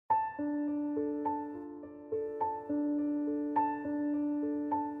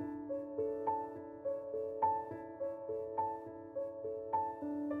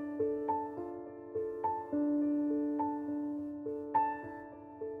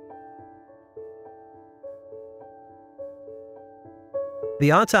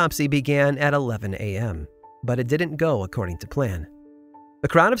The autopsy began at 11 a.m., but it didn't go according to plan. The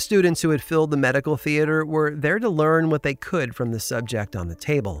crowd of students who had filled the medical theater were there to learn what they could from the subject on the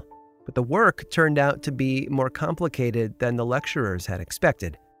table, but the work turned out to be more complicated than the lecturers had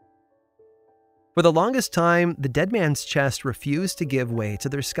expected. For the longest time, the dead man's chest refused to give way to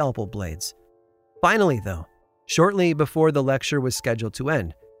their scalpel blades. Finally, though, shortly before the lecture was scheduled to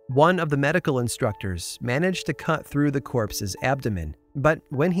end, one of the medical instructors managed to cut through the corpse's abdomen, but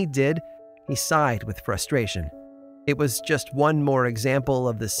when he did, he sighed with frustration. It was just one more example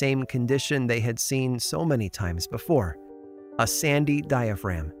of the same condition they had seen so many times before: a sandy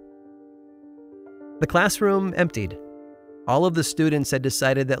diaphragm. The classroom emptied. All of the students had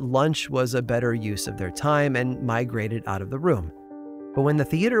decided that lunch was a better use of their time and migrated out of the room. But when the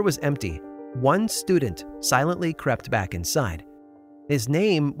theater was empty, one student silently crept back inside. His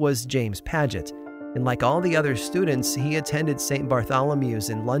name was James Paget, and like all the other students, he attended St. Bartholomew's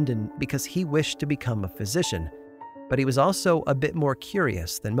in London because he wished to become a physician. But he was also a bit more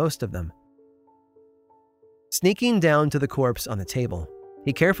curious than most of them. Sneaking down to the corpse on the table,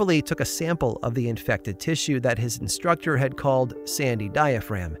 he carefully took a sample of the infected tissue that his instructor had called sandy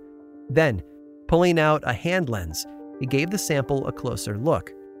diaphragm. Then, pulling out a hand lens, he gave the sample a closer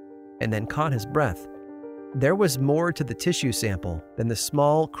look, and then caught his breath. There was more to the tissue sample than the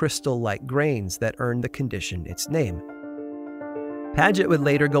small crystal-like grains that earned the condition its name. Paget would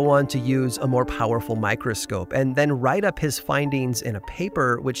later go on to use a more powerful microscope and then write up his findings in a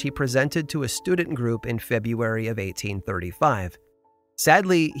paper which he presented to a student group in February of 1835.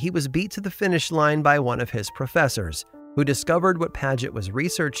 Sadly, he was beat to the finish line by one of his professors, who discovered what Paget was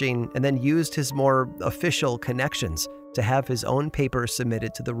researching and then used his more official connections to have his own paper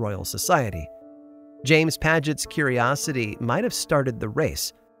submitted to the Royal Society. James Paget's curiosity might have started the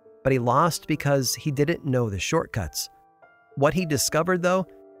race, but he lost because he didn't know the shortcuts. What he discovered, though,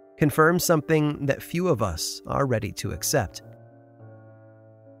 confirms something that few of us are ready to accept.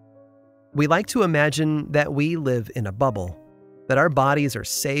 We like to imagine that we live in a bubble, that our bodies are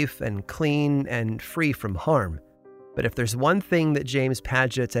safe and clean and free from harm. But if there's one thing that James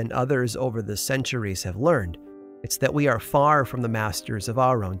Paget and others over the centuries have learned, it's that we are far from the masters of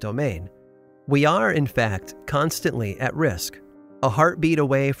our own domain. We are, in fact, constantly at risk, a heartbeat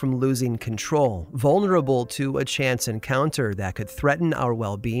away from losing control, vulnerable to a chance encounter that could threaten our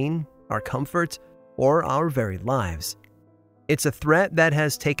well-being, our comfort, or our very lives. It's a threat that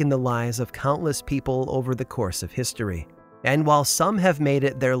has taken the lives of countless people over the course of history, and while some have made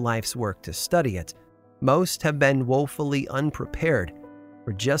it their life's work to study it, most have been woefully unprepared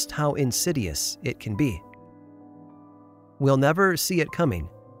for just how insidious it can be. We'll never see it coming,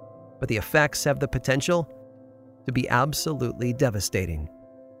 but the effects have the potential to be absolutely devastating.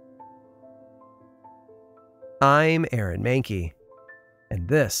 I'm Aaron Mahnke, and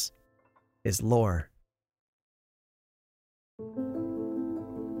this is Lore.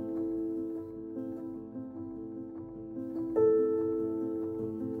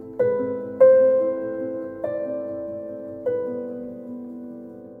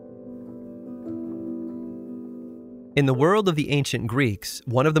 In the world of the ancient Greeks,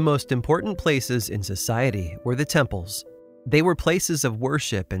 one of the most important places in society were the temples. They were places of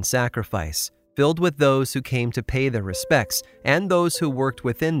worship and sacrifice, filled with those who came to pay their respects and those who worked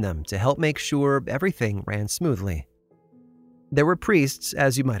within them to help make sure everything ran smoothly. There were priests,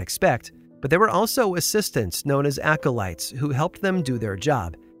 as you might expect, but there were also assistants known as acolytes who helped them do their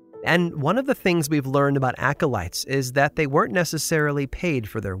job. And one of the things we've learned about acolytes is that they weren't necessarily paid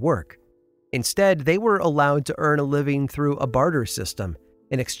for their work. Instead, they were allowed to earn a living through a barter system.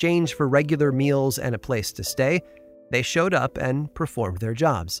 In exchange for regular meals and a place to stay, they showed up and performed their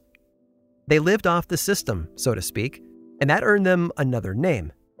jobs. They lived off the system, so to speak, and that earned them another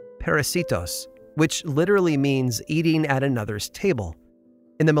name, parasitos, which literally means eating at another's table.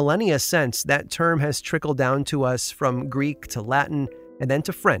 In the millennia sense, that term has trickled down to us from Greek to Latin and then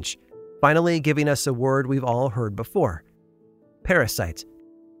to French, finally giving us a word we've all heard before, parasite.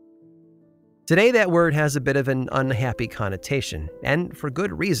 Today, that word has a bit of an unhappy connotation, and for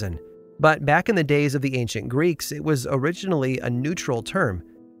good reason. But back in the days of the ancient Greeks, it was originally a neutral term.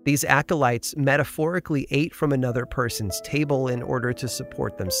 These acolytes metaphorically ate from another person's table in order to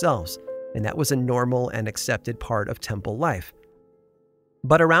support themselves, and that was a normal and accepted part of temple life.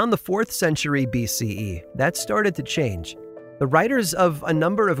 But around the 4th century BCE, that started to change. The writers of a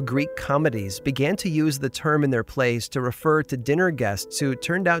number of Greek comedies began to use the term in their plays to refer to dinner guests who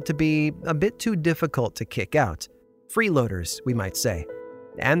turned out to be a bit too difficult to kick out. Freeloaders, we might say.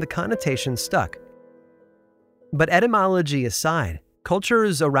 And the connotation stuck. But etymology aside,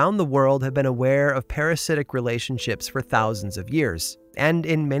 cultures around the world have been aware of parasitic relationships for thousands of years, and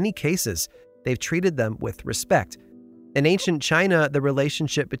in many cases, they've treated them with respect. In ancient China, the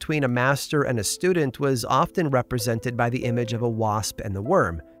relationship between a master and a student was often represented by the image of a wasp and the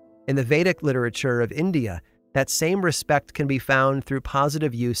worm. In the Vedic literature of India, that same respect can be found through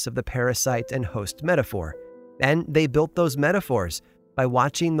positive use of the parasite and host metaphor, and they built those metaphors by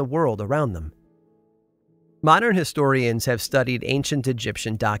watching the world around them. Modern historians have studied ancient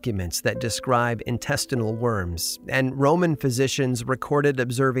Egyptian documents that describe intestinal worms, and Roman physicians recorded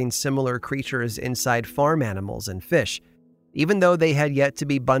observing similar creatures inside farm animals and fish. Even though they had yet to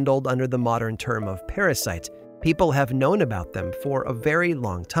be bundled under the modern term of parasite, people have known about them for a very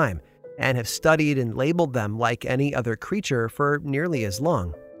long time and have studied and labeled them like any other creature for nearly as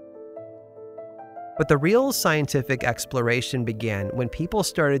long. But the real scientific exploration began when people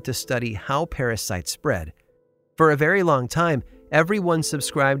started to study how parasites spread. For a very long time, everyone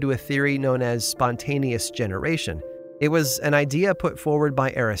subscribed to a theory known as spontaneous generation. It was an idea put forward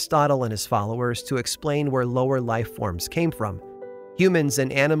by Aristotle and his followers to explain where lower life forms came from. Humans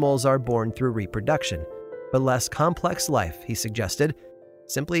and animals are born through reproduction, but less complex life, he suggested,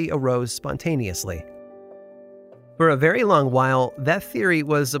 simply arose spontaneously. For a very long while, that theory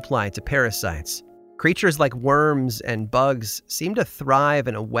was applied to parasites. Creatures like worms and bugs seem to thrive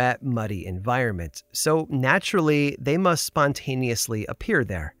in a wet, muddy environment, so naturally they must spontaneously appear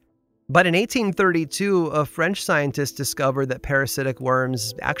there. But in 1832, a French scientist discovered that parasitic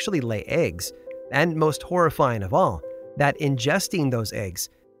worms actually lay eggs, and most horrifying of all, that ingesting those eggs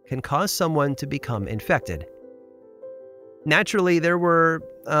can cause someone to become infected. Naturally, there were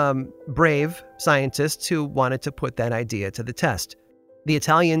brave scientists who wanted to put that idea to the test. The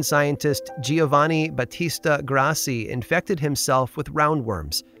Italian scientist Giovanni Battista Grassi infected himself with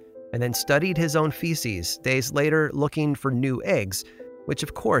roundworms and then studied his own feces days later looking for new eggs, which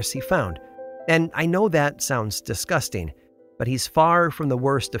of course he found. And I know that sounds disgusting, but he's far from the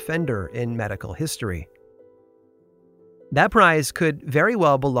worst offender in medical history. That prize could very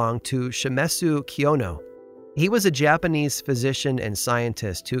well belong to Shimesu Kiyono. He was a Japanese physician and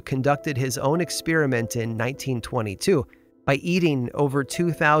scientist who conducted his own experiment in 1922 by eating over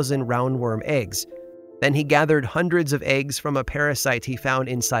 2,000 roundworm eggs. Then he gathered hundreds of eggs from a parasite he found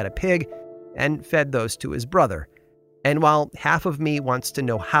inside a pig and fed those to his brother. And while half of me wants to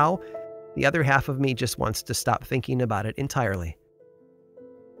know how, the other half of me just wants to stop thinking about it entirely.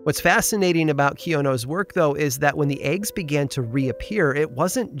 What's fascinating about Kiyono's work, though, is that when the eggs began to reappear, it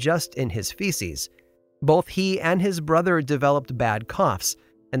wasn't just in his feces. Both he and his brother developed bad coughs,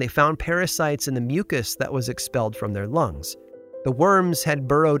 and they found parasites in the mucus that was expelled from their lungs. The worms had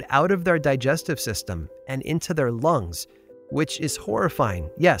burrowed out of their digestive system and into their lungs, which is horrifying,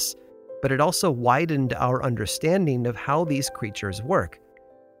 yes, but it also widened our understanding of how these creatures work.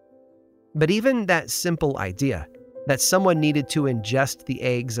 But even that simple idea, that someone needed to ingest the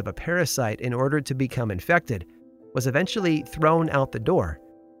eggs of a parasite in order to become infected, was eventually thrown out the door.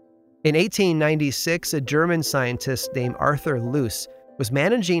 In 1896, a German scientist named Arthur Loos was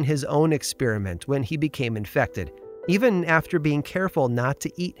managing his own experiment when he became infected, even after being careful not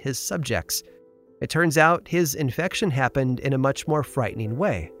to eat his subjects. It turns out his infection happened in a much more frightening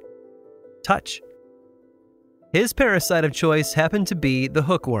way. Touch. His parasite of choice happened to be the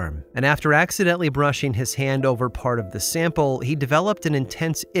hookworm, and after accidentally brushing his hand over part of the sample, he developed an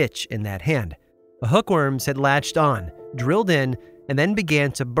intense itch in that hand. The hookworms had latched on, drilled in, and then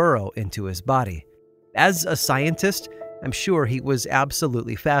began to burrow into his body. As a scientist, I'm sure he was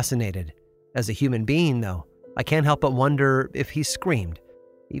absolutely fascinated. As a human being, though, I can't help but wonder if he screamed,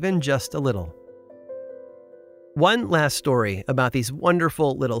 even just a little. One last story about these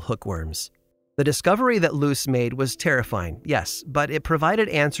wonderful little hookworms. The discovery that Loos made was terrifying, yes, but it provided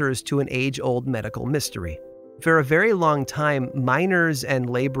answers to an age-old medical mystery. For a very long time, miners and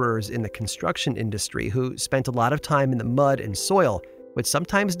laborers in the construction industry who spent a lot of time in the mud and soil would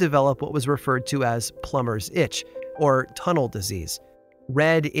sometimes develop what was referred to as plumber's itch, or tunnel disease,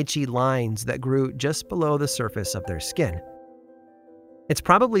 red, itchy lines that grew just below the surface of their skin. It's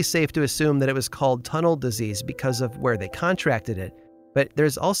probably safe to assume that it was called tunnel disease because of where they contracted it, but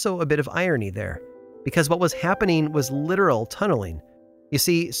there's also a bit of irony there, because what was happening was literal tunneling. You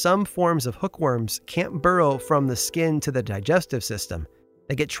see, some forms of hookworms can't burrow from the skin to the digestive system.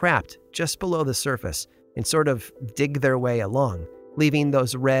 They get trapped just below the surface and sort of dig their way along, leaving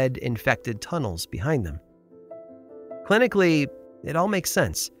those red, infected tunnels behind them. Clinically, it all makes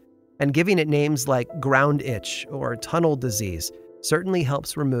sense, and giving it names like ground itch or tunnel disease certainly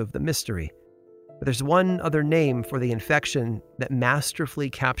helps remove the mystery. But there's one other name for the infection that masterfully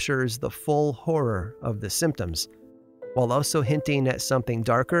captures the full horror of the symptoms, while also hinting at something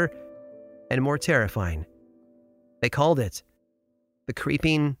darker and more terrifying. They called it the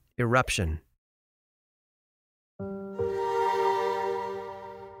creeping eruption.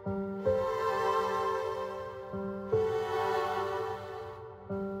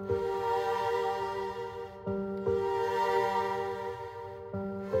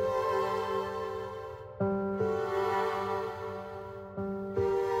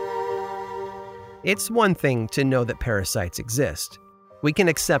 It's one thing to know that parasites exist. We can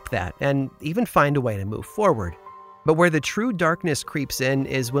accept that and even find a way to move forward. But where the true darkness creeps in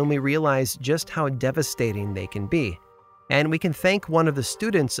is when we realize just how devastating they can be. And we can thank one of the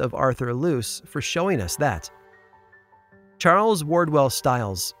students of Arthur Luce for showing us that. Charles Wardwell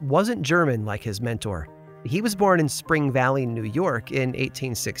Stiles wasn't German like his mentor. He was born in Spring Valley, New York in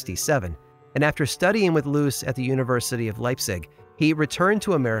 1867, and after studying with Luce at the University of Leipzig, he returned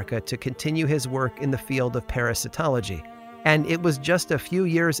to America to continue his work in the field of parasitology. And it was just a few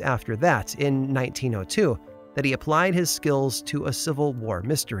years after that, in 1902, that he applied his skills to a Civil War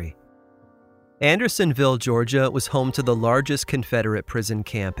mystery. Andersonville, Georgia was home to the largest Confederate prison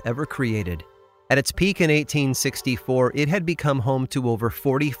camp ever created. At its peak in 1864, it had become home to over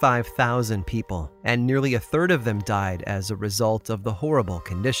 45,000 people, and nearly a third of them died as a result of the horrible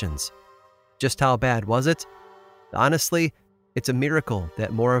conditions. Just how bad was it? Honestly, it's a miracle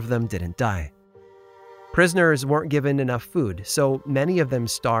that more of them didn't die. Prisoners weren't given enough food, so many of them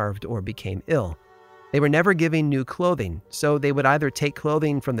starved or became ill. They were never given new clothing, so they would either take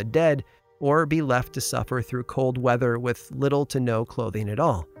clothing from the dead or be left to suffer through cold weather with little to no clothing at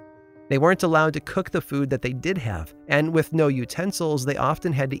all. They weren't allowed to cook the food that they did have, and with no utensils, they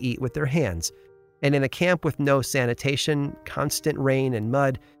often had to eat with their hands. And in a camp with no sanitation, constant rain and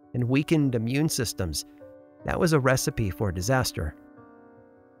mud, and weakened immune systems, that was a recipe for disaster.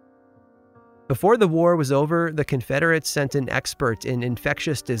 Before the war was over, the Confederates sent an expert in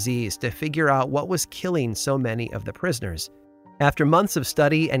infectious disease to figure out what was killing so many of the prisoners. After months of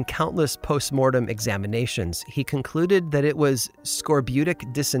study and countless post-mortem examinations, he concluded that it was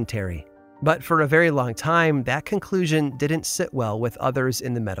scorbutic dysentery. But for a very long time, that conclusion didn't sit well with others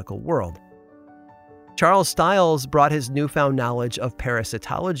in the medical world. Charles Stiles brought his newfound knowledge of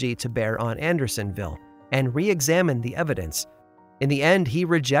parasitology to bear on Andersonville and re-examined the evidence. In the end, he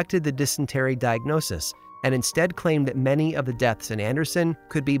rejected the dysentery diagnosis and instead claimed that many of the deaths in Anderson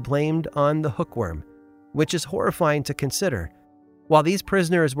could be blamed on the hookworm, which is horrifying to consider. While these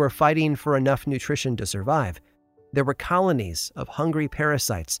prisoners were fighting for enough nutrition to survive, there were colonies of hungry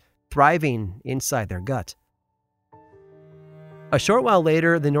parasites thriving inside their gut. A short while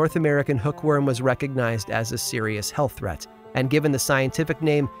later, the North American hookworm was recognized as a serious health threat and given the scientific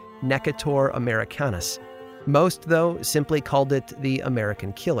name Necator americanus. Most, though, simply called it the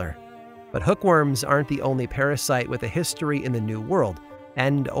American killer. But hookworms aren't the only parasite with a history in the New World,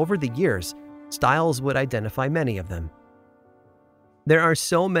 and over the years, Stiles would identify many of them. There are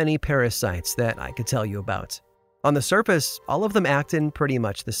so many parasites that I could tell you about. On the surface, all of them act in pretty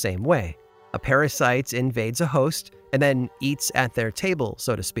much the same way. A parasite invades a host and then eats at their table,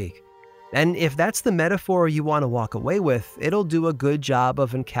 so to speak. And if that's the metaphor you want to walk away with, it'll do a good job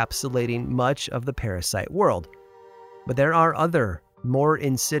of encapsulating much of the parasite world. But there are other, more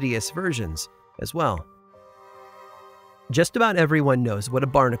insidious versions as well. Just about everyone knows what a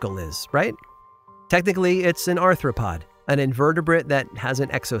barnacle is, right? Technically, it's an arthropod, an invertebrate that has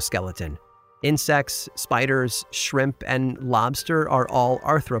an exoskeleton. Insects, spiders, shrimp, and lobster are all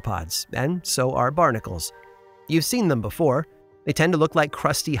arthropods, and so are barnacles. You've seen them before. They tend to look like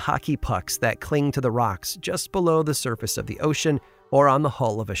crusty hockey pucks that cling to the rocks just below the surface of the ocean or on the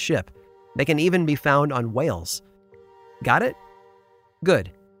hull of a ship. They can even be found on whales. Got it?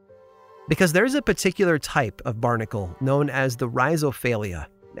 Good. Because there's a particular type of barnacle known as the rhizophalia,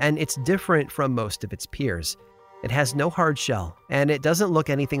 and it's different from most of its peers. It has no hard shell, and it doesn't look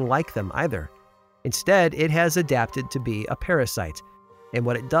anything like them either. Instead, it has adapted to be a parasite, and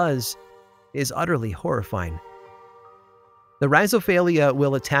what it does is utterly horrifying. The rhizophalia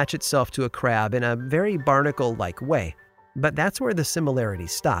will attach itself to a crab in a very barnacle-like way, but that's where the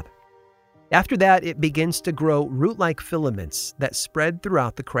similarities stop. After that, it begins to grow root-like filaments that spread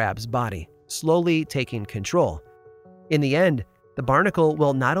throughout the crab's body, slowly taking control. In the end, the barnacle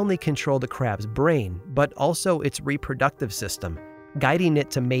will not only control the crab's brain, but also its reproductive system, guiding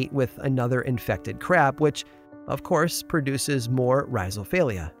it to mate with another infected crab, which, of course, produces more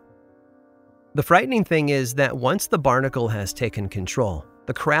rhizophalia. The frightening thing is that once the barnacle has taken control,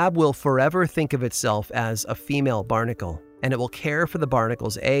 the crab will forever think of itself as a female barnacle, and it will care for the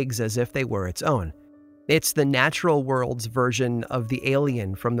barnacle's eggs as if they were its own. It's the natural world's version of the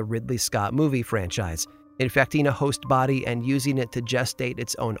alien from the Ridley Scott movie franchise, infecting a host body and using it to gestate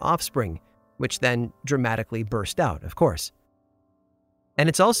its own offspring, which then dramatically burst out, of course. And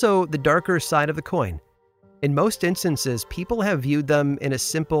it's also the darker side of the coin. In most instances, people have viewed them in a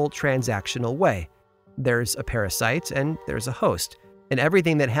simple transactional way. There's a parasite and there's a host, and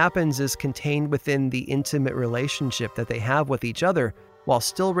everything that happens is contained within the intimate relationship that they have with each other while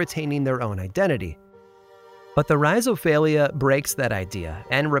still retaining their own identity. But the rhizophalia breaks that idea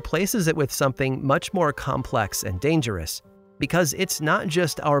and replaces it with something much more complex and dangerous, because it's not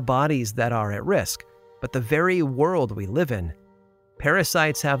just our bodies that are at risk, but the very world we live in.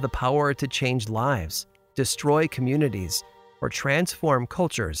 Parasites have the power to change lives, destroy communities, or transform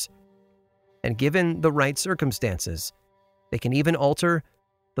cultures. And given the right circumstances, they can even alter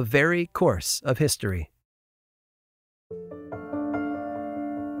the very course of history.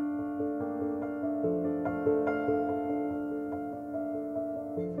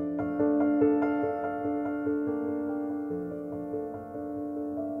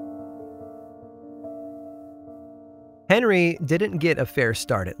 Henry didn't get a fair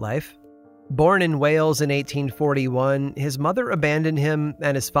start at life. Born in Wales in 1841, his mother abandoned him,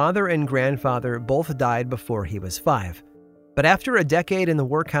 and his father and grandfather both died before he was 5. But after a decade in the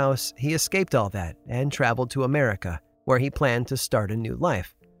workhouse, he escaped all that and traveled to America, where he planned to start a new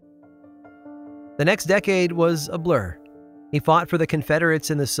life. The next decade was a blur. He fought for the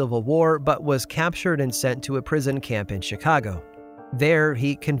Confederates in the Civil War, but was captured and sent to a prison camp in Chicago. There,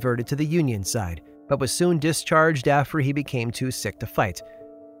 he converted to the Union side, but was soon discharged after he became too sick to fight.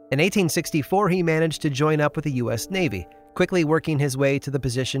 In 1864, he managed to join up with the U.S. Navy, quickly working his way to the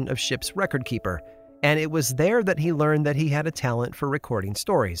position of ship's record keeper, and it was there that he learned that he had a talent for recording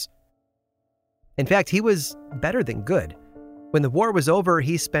stories. In fact, he was better than good. When the war was over,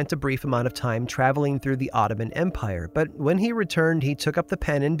 he spent a brief amount of time traveling through the Ottoman Empire, but when he returned, he took up the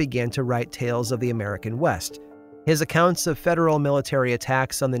pen and began to write tales of the American West. His accounts of federal military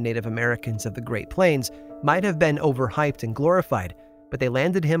attacks on the Native Americans of the Great Plains might have been overhyped and glorified, but they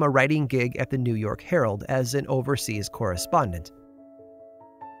landed him a writing gig at the New York Herald as an overseas correspondent.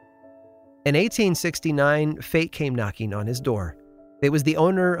 In 1869, fate came knocking on his door. It was the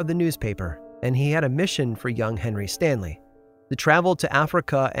owner of the newspaper, and he had a mission for young Henry Stanley: to travel to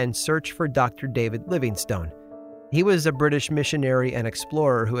Africa and search for Dr. David Livingstone. He was a British missionary and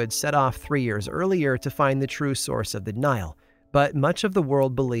explorer who had set off 3 years earlier to find the true source of the Nile, but much of the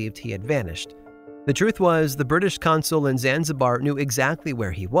world believed he had vanished. The truth was, the British consul in Zanzibar knew exactly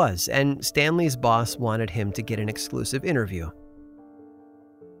where he was, and Stanley's boss wanted him to get an exclusive interview.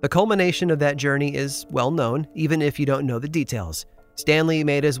 The culmination of that journey is well known, even if you don't know the details. Stanley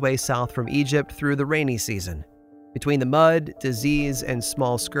made his way south from Egypt through the rainy season. Between the mud, disease, and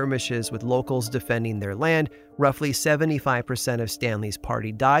small skirmishes with locals defending their land, roughly 75% of Stanley's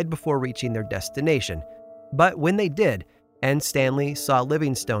party died before reaching their destination. But when they did, and Stanley saw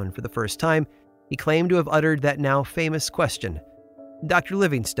Livingstone for the first time, he claimed to have uttered that now famous question: "Dr.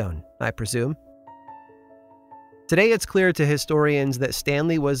 Livingstone, I presume?" Today it's clear to historians that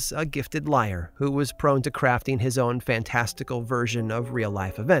Stanley was a gifted liar who was prone to crafting his own fantastical version of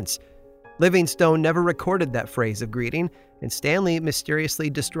real-life events. Livingstone never recorded that phrase of greeting, and Stanley mysteriously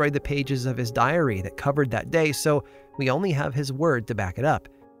destroyed the pages of his diary that covered that day, so we only have his word to back it up.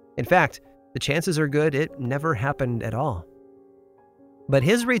 In fact, the chances are good it never happened at all. But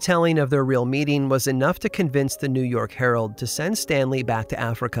his retelling of their real meeting was enough to convince the New York Herald to send Stanley back to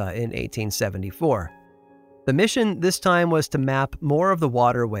Africa in 1874. The mission this time was to map more of the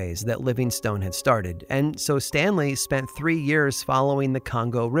waterways that Livingstone had started, and so Stanley spent 3 years following the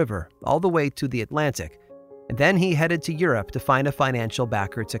Congo River all the way to the Atlantic. And then he headed to Europe to find a financial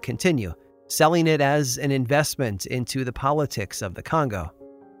backer to continue, selling it as an investment into the politics of the Congo.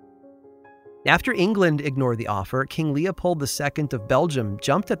 After England ignored the offer, King Leopold II of Belgium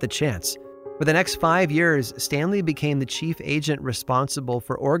jumped at the chance. For the next 5 years, Stanley became the chief agent responsible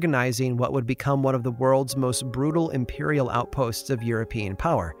for organizing what would become one of the world's most brutal imperial outposts of European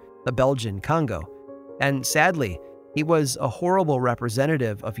power, the Belgian Congo. And sadly, he was a horrible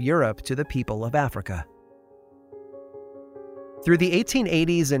representative of Europe to the people of Africa. Through the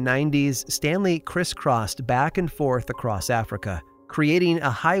 1880s and 90s, Stanley crisscrossed back and forth across Africa, creating a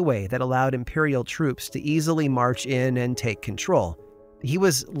highway that allowed imperial troops to easily march in and take control. He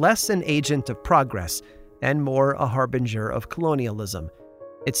was less an agent of progress and more a harbinger of colonialism.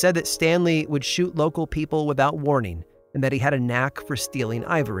 It's said that Stanley would shoot local people without warning and that he had a knack for stealing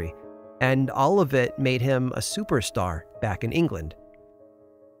ivory, and all of it made him a superstar back in England.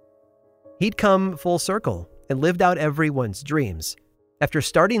 He'd come full circle and lived out everyone's dreams. After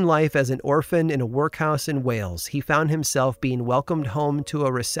starting life as an orphan in a workhouse in Wales, he found himself being welcomed home to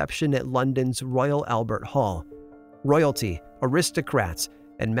a reception at London's Royal Albert Hall. Royalty, aristocrats,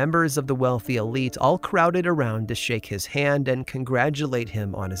 and members of the wealthy elite all crowded around to shake his hand and congratulate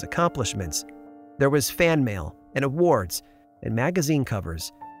him on his accomplishments. There was fan mail and awards and magazine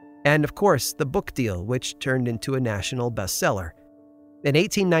covers, and of course the book deal, which turned into a national bestseller. In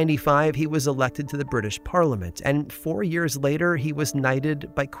 1895, he was elected to the British Parliament, and 4 years later, he was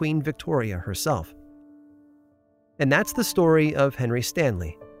knighted by Queen Victoria herself. And that's the story of Henry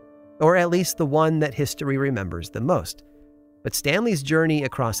Stanley, or at least the one that history remembers the most. But Stanley's journey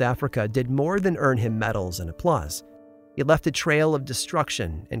across Africa did more than earn him medals and applause. He left a trail of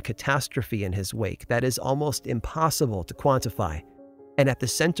destruction and catastrophe in his wake that is almost impossible to quantify, and at the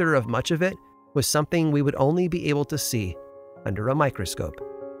center of much of it was something we would only be able to see under a microscope.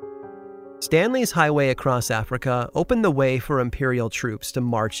 Stanley's highway across Africa opened the way for imperial troops to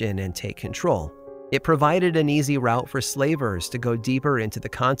march in and take control. It provided an easy route for slavers to go deeper into the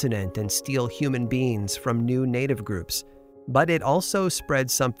continent and steal human beings from new native groups. But it also spread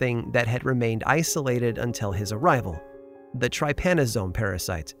something that had remained isolated until his arrival: the trypanosome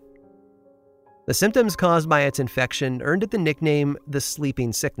parasite. The symptoms caused by its infection earned it the nickname the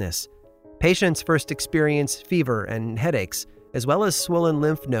sleeping sickness. Patients first experienced fever and headaches, as well as swollen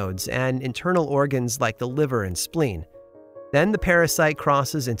lymph nodes and internal organs like the liver and spleen. Then the parasite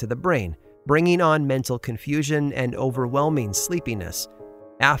crosses into the brain, bringing on mental confusion and overwhelming sleepiness.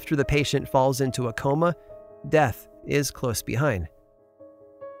 After the patient falls into a coma, death is close behind.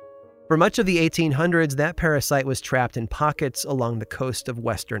 For much of the 1800s, that parasite was trapped in pockets along the coast of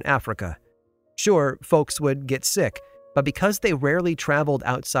Western Africa. Sure, folks would get sick, but because they rarely traveled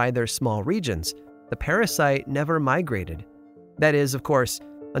outside their small regions, the parasite never migrated. That is, of course,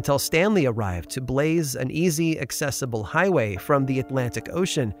 until Stanley arrived to blaze an easy, accessible highway from the Atlantic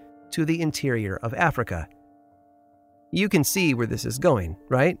Ocean to the interior of Africa. You can see where this is going,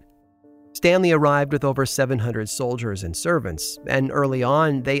 right? Stanley arrived with over 700 soldiers and servants, and early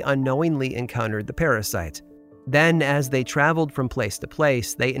on, they unknowingly encountered the parasite. Then, as they traveled from place to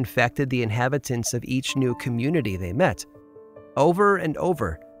place, they infected the inhabitants of each new community they met. Over and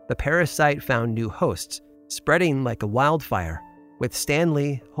over, the parasite found new hosts, spreading like a wildfire, with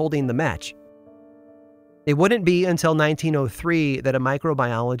Stanley holding the match. It wouldn't be until 1903 that a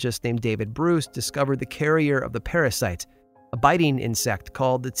microbiologist named David Bruce discovered the carrier of the parasite, a biting insect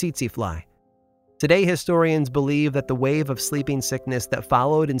called the tsetse fly. Today, historians believe that the wave of sleeping sickness that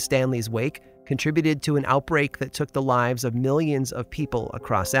followed in Stanley's wake contributed to an outbreak that took the lives of millions of people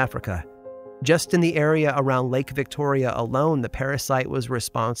across Africa. Just in the area around Lake Victoria alone, the parasite was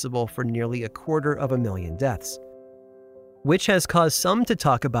responsible for nearly 250,000 deaths, which has caused some to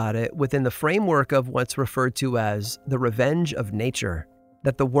talk about it within the framework of what's referred to as the revenge of nature,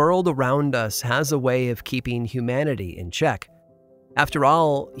 that the world around us has a way of keeping humanity in check. After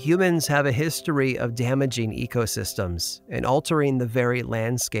all, humans have a history of damaging ecosystems and altering the very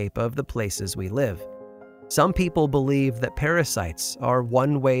landscape of the places we live. Some people believe that parasites are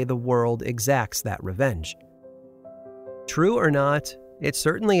one way the world exacts that revenge. True or not, it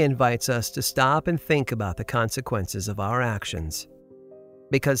certainly invites us to stop and think about the consequences of our actions.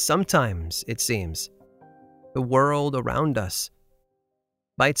 Because sometimes, it seems, the world around us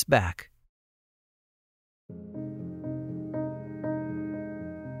bites back.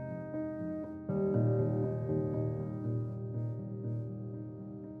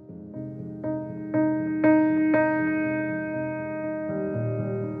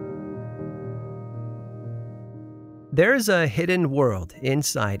 There's a hidden world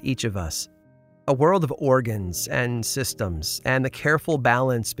inside each of us, a world of organs and systems and the careful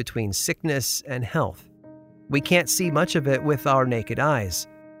balance between sickness and health. We can't see much of it with our naked eyes,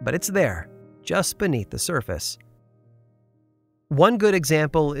 but it's there, just beneath the surface. One good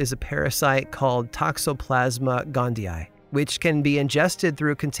example is a parasite called Toxoplasma gondii, which can be ingested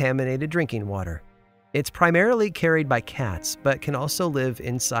through contaminated drinking water. It's primarily carried by cats, but can also live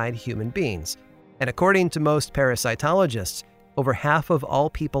inside human beings. And according to most parasitologists, over half of all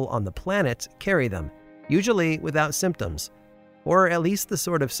people on the planet carry them, usually without symptoms, or at least the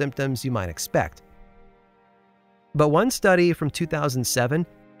sort of symptoms you might expect. But one study from 2007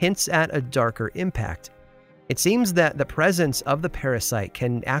 hints at a darker impact. It seems that the presence of the parasite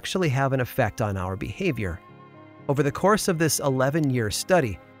can actually have an effect on our behavior. Over the course of this 11-year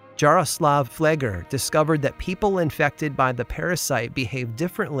study, Jaroslav Fleger discovered that people infected by the parasite behave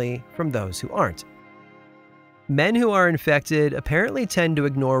differently from those who aren't. Men who are infected apparently tend to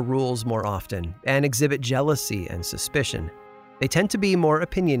ignore rules more often and exhibit jealousy and suspicion. They tend to be more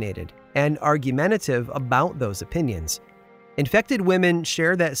opinionated and argumentative about those opinions. Infected women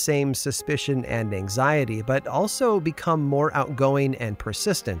share that same suspicion and anxiety, but also become more outgoing and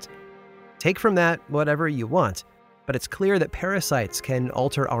persistent. Take from that whatever you want. but it's clear that parasites can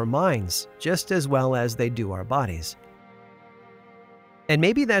alter our minds just as well as they do our bodies. And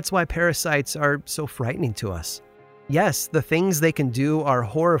maybe that's why parasites are so frightening to us. Yes, the things they can do are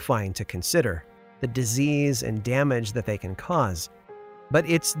horrifying to consider, the disease and damage that they can cause, but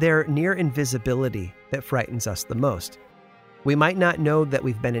it's their near invisibility that frightens us the most. We might not know that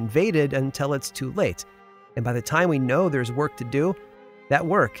we've been invaded until it's too late, and by the time we know there's work to do, that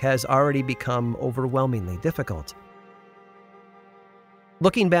work has already become overwhelmingly difficult.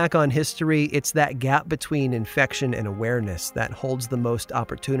 Looking back on history, it's that gap between infection and awareness that holds the most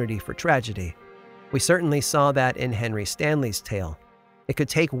opportunity for tragedy. We certainly saw that in Henry Stanley's tale. It could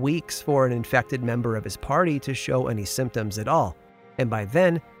take weeks for an infected member of his party to show any symptoms at all, and by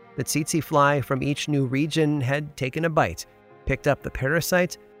then, the tsetse fly from each new region had taken a bite, picked up the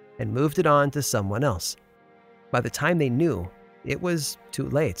parasite, and moved it on to someone else. By the time they knew, it was too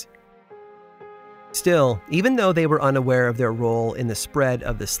late. Still, even though they were unaware of their role in the spread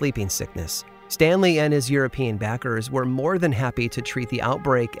of the sleeping sickness, Stanley and his European backers were more than happy to treat the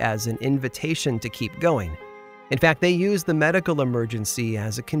outbreak as an invitation to keep going. In fact, they used the medical emergency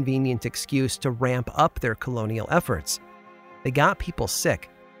as a convenient excuse to ramp up their colonial efforts. They got people sick,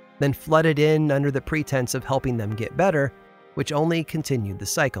 then flooded in under the pretense of helping them get better, which only continued the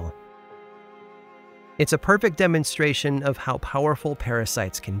cycle. It's a perfect demonstration of how powerful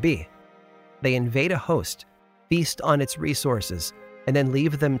parasites can be. They invade a host, feast on its resources, and then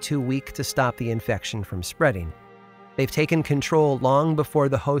leave them too weak to stop the infection from spreading. They've taken control long before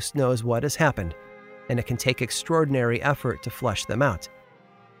the host knows what has happened, and it can take extraordinary effort to flush them out.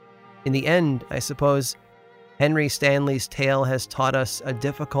 In the end, I suppose, Henry Stanley's tale has taught us a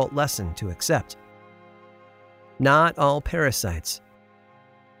difficult lesson to accept. Not all parasites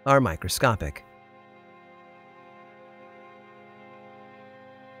are microscopic.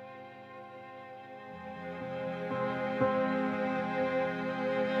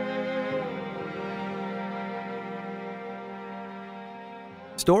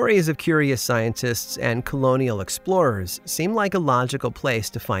 Stories of curious scientists and colonial explorers seem like a logical place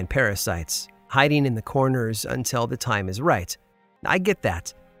to find parasites, hiding in the corners until the time is right. I get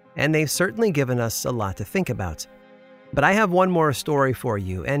that, and they've certainly given us a lot to think about. But I have one more story for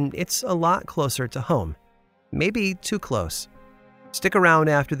you, and it's a lot closer to home. Maybe too close. Stick around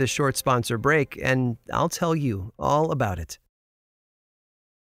after the short sponsor break, and I'll tell you all about it.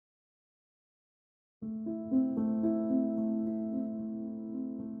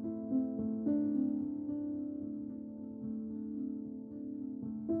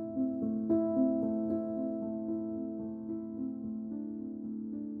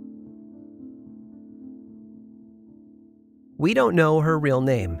 We don't know her real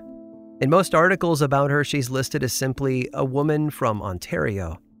name. In most articles about her, she's listed as simply a woman from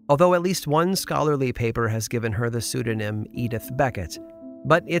Ontario, although at least one scholarly paper has given her the pseudonym Edith Beckett.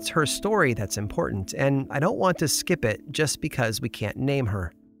 But it's her story that's important, and I don't want to skip it just because we can't name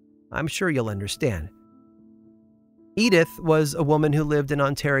her. I'm sure you'll understand. Edith was a woman who lived in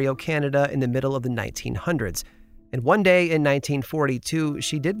Ontario, Canada in the middle of the 1900s, and one day in 1942,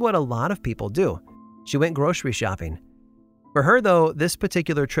 she did what a lot of people do. She went grocery shopping. For her, though, this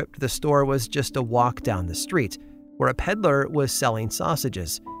particular trip to the store was just a walk down the street, where a peddler was selling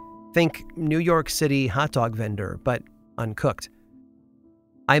sausages. Think New York City hot dog vendor, but uncooked.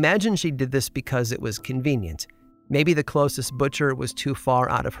 I imagine she did this because it was convenient. Maybe the closest butcher was too far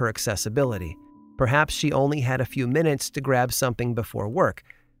out of her accessibility. Perhaps she only had a few minutes to grab something before work.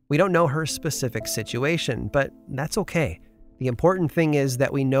 We don't know her specific situation, but that's okay. The important thing is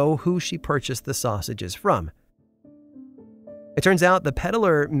that we know who she purchased the sausages from. It turns out the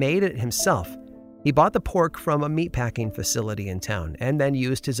peddler made it himself. He bought the pork from a meatpacking facility in town and then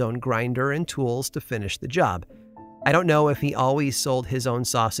used his own grinder and tools to finish the job. I don't know if he always sold his own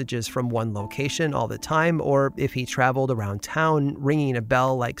sausages from one location all the time or if he traveled around town ringing a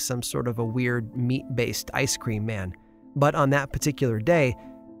bell like some sort of a weird meat-based ice cream man. But on that particular day,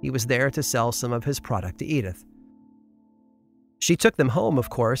 he was there to sell some of his product to Edith. She took them home, of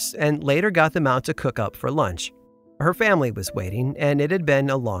course, and later got them out to cook up for lunch. Her family was waiting, and it had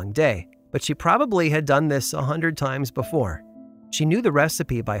been a long day, but she probably had done this 100 times before. She knew the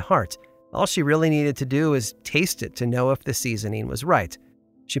recipe by heart. All she really needed to do was taste it to know if the seasoning was right.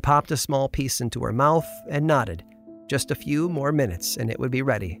 She popped a small piece into her mouth and nodded. Just a few more minutes, and it would be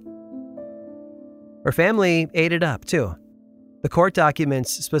ready. Her family ate it up, too. The court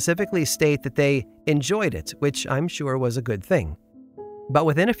documents specifically state that they enjoyed it, which I'm sure was a good thing. But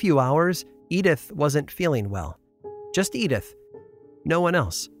within a few hours, Edith wasn't feeling well. Just Edith. No one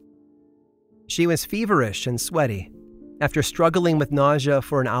else. She was feverish and sweaty. After struggling with nausea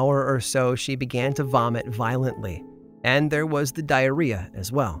for an hour or so, she began to vomit violently. And there was the diarrhea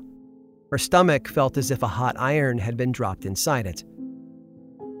as well. Her stomach felt as if a hot iron had been dropped inside it.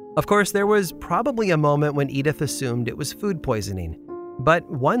 Of course, there was probably a moment when Edith assumed it was food poisoning, but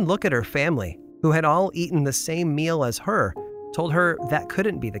one look at her family, who had all eaten the same meal as her, told her that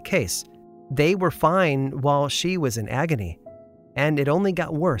couldn't be the case. They were fine while she was in agony, and it only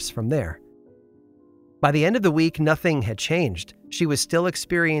got worse from there. By the end of the week, nothing had changed. She was still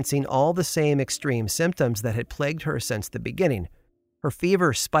experiencing all the same extreme symptoms that had plagued her since the beginning. Her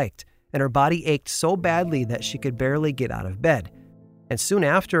fever spiked, and her body ached so badly that she could barely get out of bed. And soon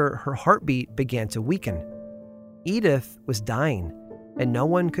after, her heartbeat began to weaken. Edith was dying, and no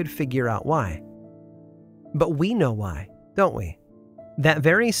one could figure out why. But we know why, don't we? That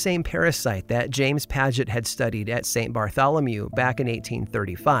very same parasite that James Paget had studied at St. Bartholomew back in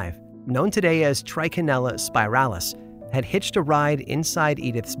 1835, known today as Trichinella spiralis, had hitched a ride inside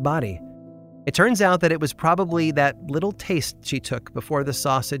Edith's body. It turns out that it was probably that little taste she took before the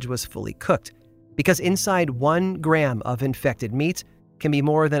sausage was fully cooked, because inside 1 gram of infected meat can be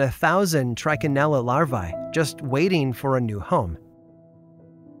more than 1,000 Trichinella larvae just waiting for a new home.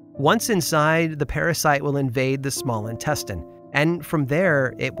 Once inside, the parasite will invade the small intestine, and from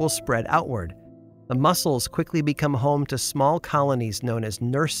there, it will spread outward. The muscles quickly become home to small colonies known as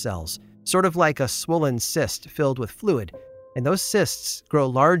nurse cells, sort of like a swollen cyst filled with fluid, and those cysts grow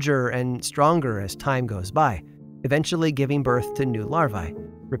larger and stronger as time goes by, eventually giving birth to new larvae,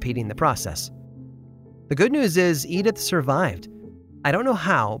 repeating the process. The good news is Edith survived. I don't know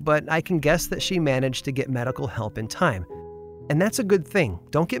how, but I can guess that she managed to get medical help in time. And that's a good thing,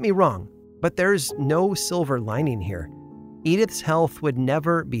 don't get me wrong, but there's no silver lining here. Edith's health would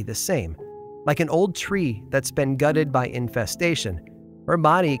never be the same. Like an old tree that's been gutted by infestation, her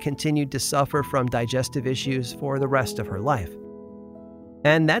body continued to suffer from digestive issues for the rest of her life.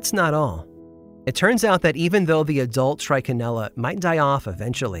 And that's not all. It turns out that even though the adult Trichinella might die off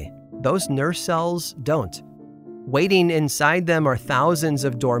eventually, those nurse cells don't. Waiting inside them are thousands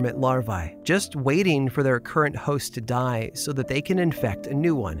of dormant larvae, just waiting for their current host to die so that they can infect a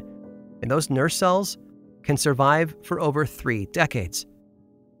new one. And those nurse cells can survive for over 3 decades.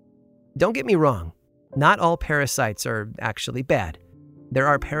 Don't get me wrong, not all parasites are actually bad. There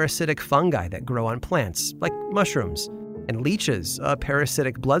are parasitic fungi that grow on plants, like mushrooms, and leeches, a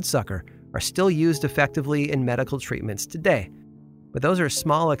parasitic bloodsucker, are still used effectively in medical treatments today. But those are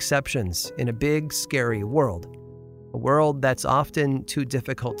small exceptions in a big, scary world. A world that's often too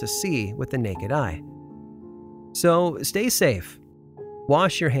difficult to see with the naked eye. So stay safe,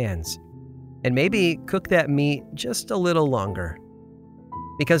 wash your hands, and maybe cook that meat just a little longer.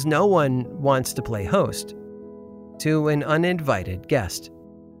 Because no one wants to play host to an uninvited guest.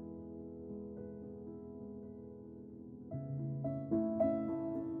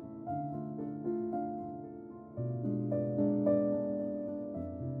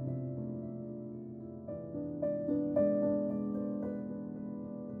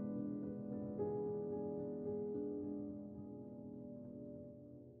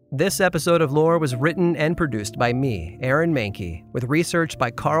 This episode of Lore was written and produced by me, Aaron Mahnke, with research by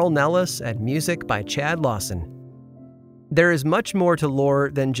Carl Nellis and music by Chad Lawson. There is much more to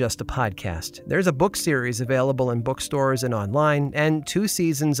Lore than just a podcast. There's a book series available in bookstores and online, and 2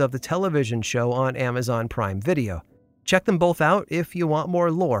 seasons of the television show on Amazon Prime Video. Check them both out if you want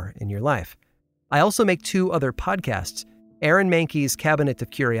more lore in your life. I also make 2 other podcasts, Aaron Mahnke's Cabinet of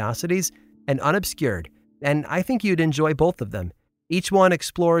Curiosities and Unobscured, and I think you'd enjoy both of them. Each one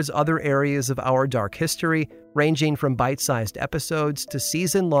explores other areas of our dark history, ranging from bite-sized episodes to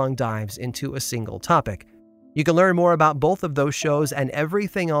season-long dives into a single topic. You can learn more about both of those shows and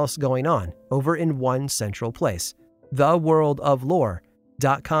everything else going on over in one central place,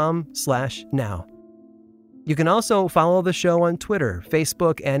 theworldoflore.com/now. You can also follow the show on Twitter,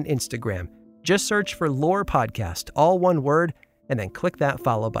 Facebook, and Instagram. Just search for Lore Podcast, all one word, and then click that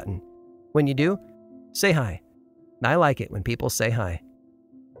follow button. When you do, say hi. I like it when people say hi.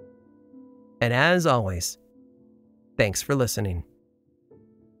 And as always, thanks for listening.